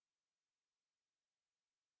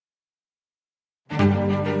Good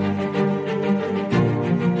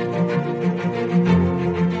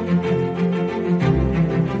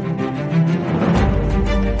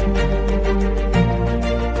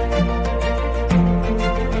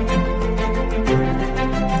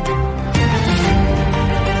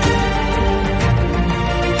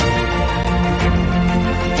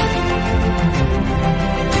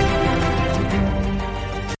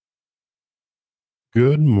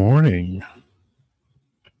morning.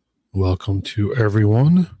 Welcome to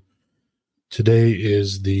everyone. Today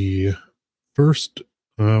is the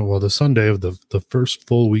the Sunday of the first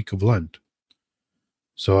full week of Lent.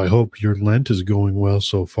 So I hope your Lent is going well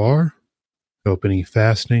so far. I hope any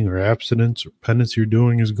fasting or abstinence or penance you're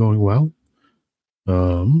doing is going well.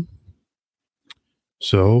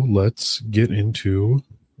 So let's get into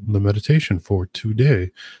the meditation for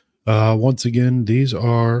today. Once again, these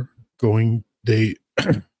are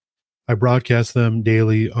I broadcast them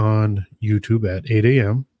daily on YouTube at 8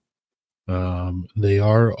 a.m. They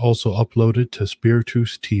are also uploaded to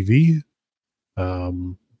Spiritus TV,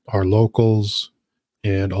 our locals,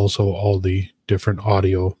 and also all the different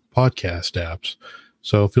audio podcast apps.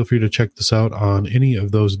 So feel free to check this out on any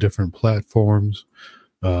of those different platforms.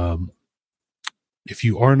 If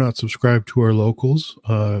you are not subscribed to our locals,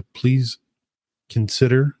 please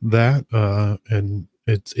consider that. And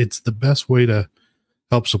it's the best way to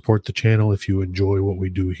help support the channel if you enjoy what we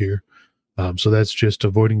do here. So that's just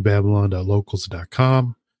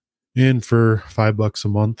avoidingbabylon.locals.com. And for $5 a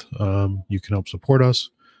month, you can help support us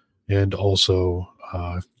and also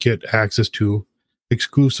get access to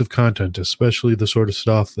exclusive content, especially the sort of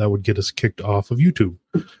stuff that would get us kicked off of YouTube.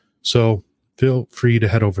 So feel free to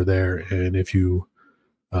head over there. And if you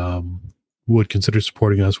would consider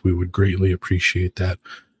supporting us, we would greatly appreciate that.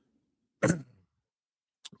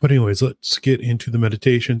 But anyways, let's get into the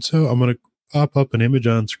meditation. So I'm going to pop up an image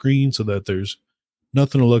on screen so that there's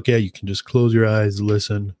nothing to look at. You can just close your eyes,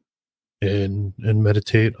 listen, and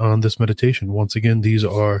meditate on this meditation. Once again, these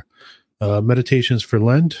are Meditations for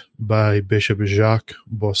Lent by Bishop Jacques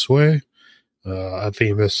Bossuet, a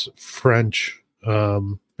famous French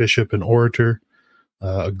bishop and orator,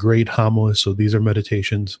 a great homilist. So these are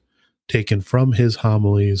meditations taken from his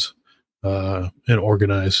homilies and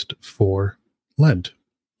organized for Lent.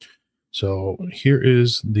 So here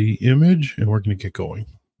is the image, and we're going to get going.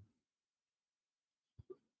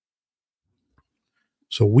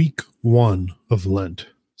 So week 1 of Lent,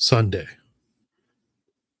 Sunday.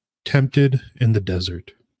 Tempted in the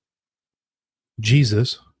desert.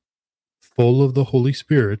 Jesus, full of the Holy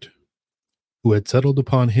Spirit, who had settled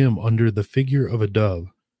upon him under the figure of a dove,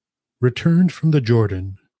 returned from the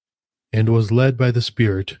Jordan and was led by the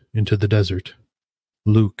Spirit into the desert.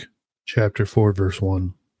 Luke chapter 4, verse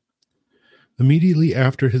 1. Immediately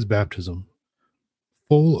after his baptism,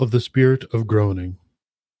 full of the spirit of groaning.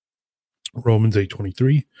 Romans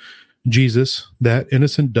 8:23. Jesus, that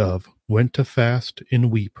innocent dove, went to fast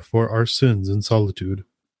and weep for our sins in solitude.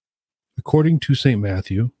 According to St.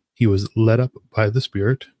 Matthew, he was led up by the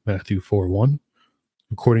Spirit, Matthew 4:1.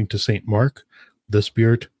 According to St. Mark, the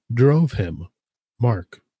Spirit drove him,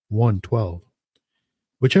 Mark 1:12.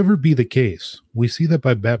 Whichever be the case, we see that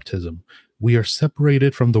by baptism we are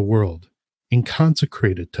separated from the world and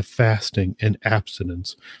consecrated to fasting and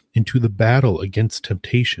abstinence into the battle against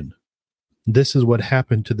temptation. This is what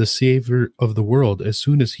happened to the Savior of the world as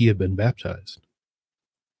soon as he had been baptized.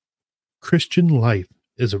 Christian life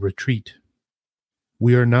is a retreat.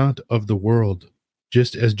 We are not of the world,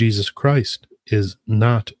 just as Jesus Christ is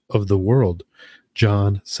not of the world.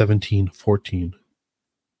 John 17:14.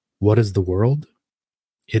 What is the world?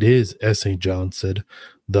 It is, as St. John said,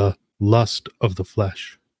 the lust of the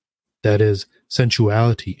flesh. That is,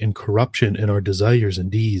 sensuality and corruption in our desires and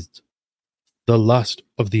deeds. The lust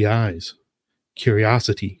of the eyes,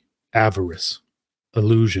 curiosity, avarice,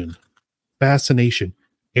 illusion, fascination,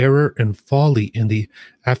 error and folly in the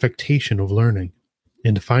affectation of learning,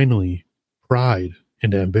 and finally, pride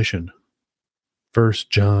and ambition. 1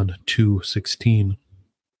 John 2:16.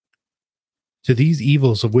 To these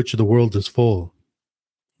evils of which the world is full,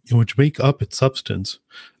 and which make up its substance,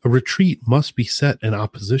 a retreat must be set in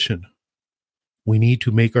opposition. We need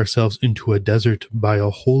to make ourselves into a desert by a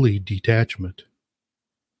holy detachment.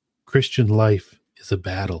 Christian life is a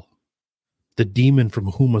battle. The demon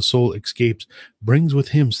from whom a soul escapes brings with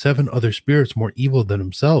him 7 other spirits more evil than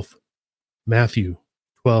himself. Matthew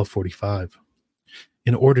 12:45.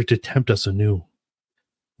 In order to tempt us anew,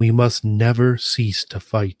 we must never cease to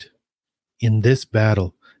fight. In this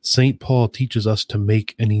battle, St. Paul teaches us to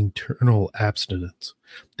make an eternal abstinence.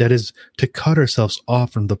 That is, to cut ourselves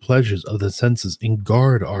off from the pleasures of the senses and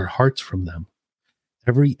guard our hearts from them.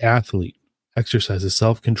 Every athlete exercises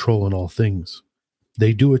self-control in all things.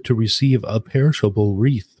 They do it to receive a perishable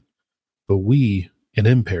wreath, but we an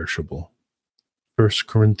imperishable. 1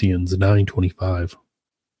 Corinthians 9:25.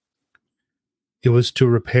 It was to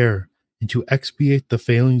repair and to expiate the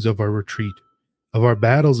failings of our retreat, of our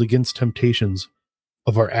battles against temptations,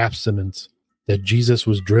 of our abstinence, that Jesus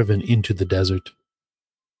was driven into the desert.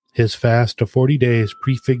 His fast of 40 days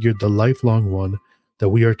prefigured the lifelong one that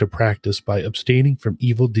we are to practice by abstaining from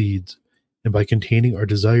evil deeds and by containing our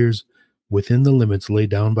desires within the limits laid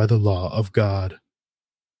down by the law of God.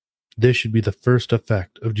 This should be the first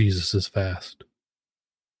effect of Jesus' fast.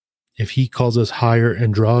 If he calls us higher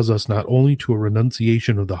and draws us not only to a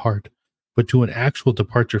renunciation of the heart, but to an actual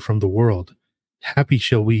departure from the world, happy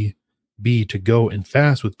shall we be to go and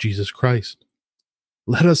fast with Jesus Christ.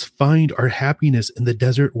 Let us find our happiness in the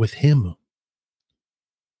desert with him.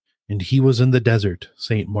 And he was in the desert,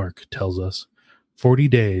 St. Mark tells us, 40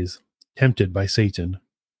 days, tempted by Satan,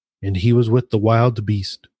 and he was with the wild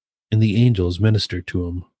beast, and the angels ministered to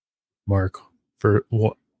him. Mark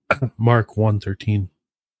 1:13.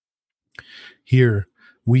 Here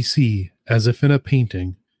we see, as if in a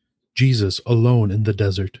painting, Jesus alone in the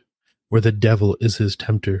desert, where the devil is his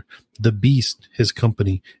tempter, the beast his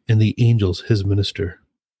company, and the angels his minister.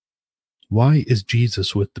 Why is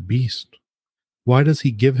Jesus with the beast? Why does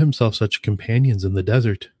he give himself such companions in the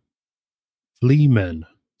desert? Flee, men,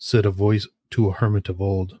 said a voice to a hermit of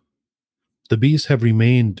old. The beasts have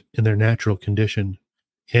remained in their natural condition,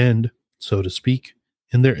 and, so to speak,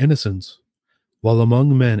 in their innocence, while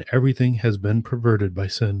among men everything has been perverted by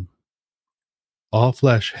sin. All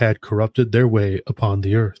flesh had corrupted their way upon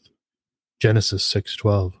the earth. Genesis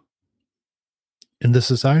 6:12. In the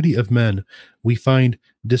society of men, we find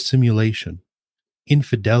dissimulation,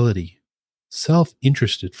 infidelity,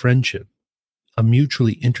 self-interested friendship, a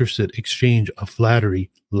mutually interested exchange of flattery,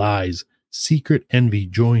 lies, secret envy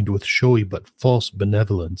joined with showy but false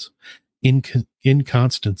benevolence,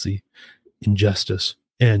 inconstancy, injustice,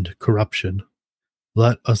 and corruption.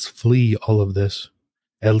 Let us flee all of this,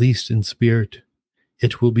 at least in spirit.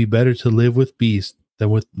 It will be better to live with beasts than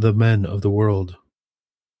with the men of the world.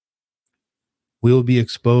 We will be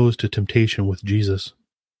exposed to temptation with Jesus,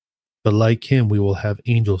 but like him we will have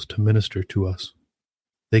angels to minister to us.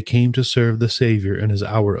 They came to serve the Savior in his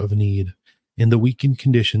hour of need, in the weakened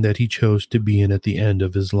condition that he chose to be in at the end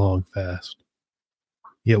of his long fast.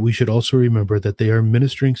 Yet we should also remember that they are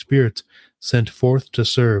ministering spirits sent forth to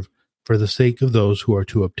serve for the sake of those who are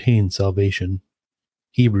to obtain salvation.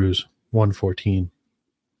 Hebrews 1:14.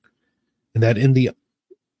 And that in the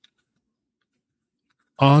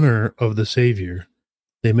honor of the Savior,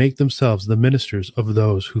 they make themselves the ministers of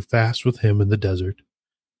those who fast with him in the desert,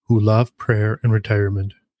 who love prayer and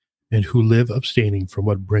retirement, and who live abstaining from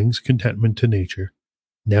what brings contentment to nature,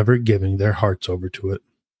 never giving their hearts over to it.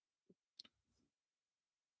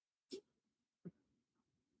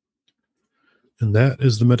 And that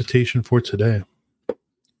is the meditation for today.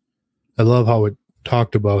 I love how it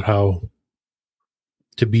talked about how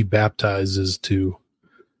to be baptized is to,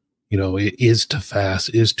 it is to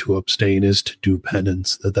fast, is to abstain, is to do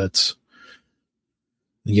penance, that's,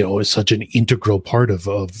 is such an integral part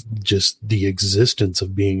of just the existence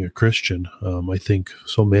of being a Christian. I think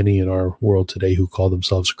so many in our world today who call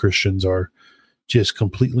themselves Christians are just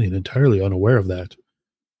completely and entirely unaware of that.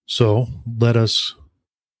 So let us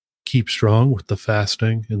keep strong with the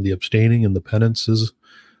fasting and the abstaining and the penances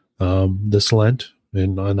this Lent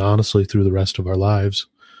and honestly through the rest of our lives.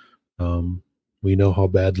 We know how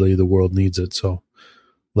badly the world needs it. So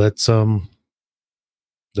let's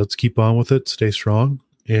keep on with it. Stay strong.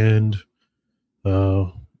 And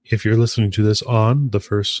if you're listening to this on the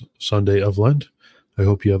first Sunday of Lent, I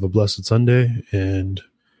hope you have a blessed Sunday, and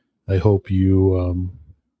I hope you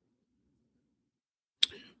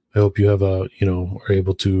have are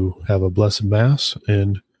able to have a blessed Mass.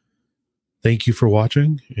 And thank you for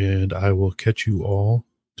watching, and I will catch you all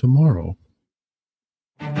tomorrow.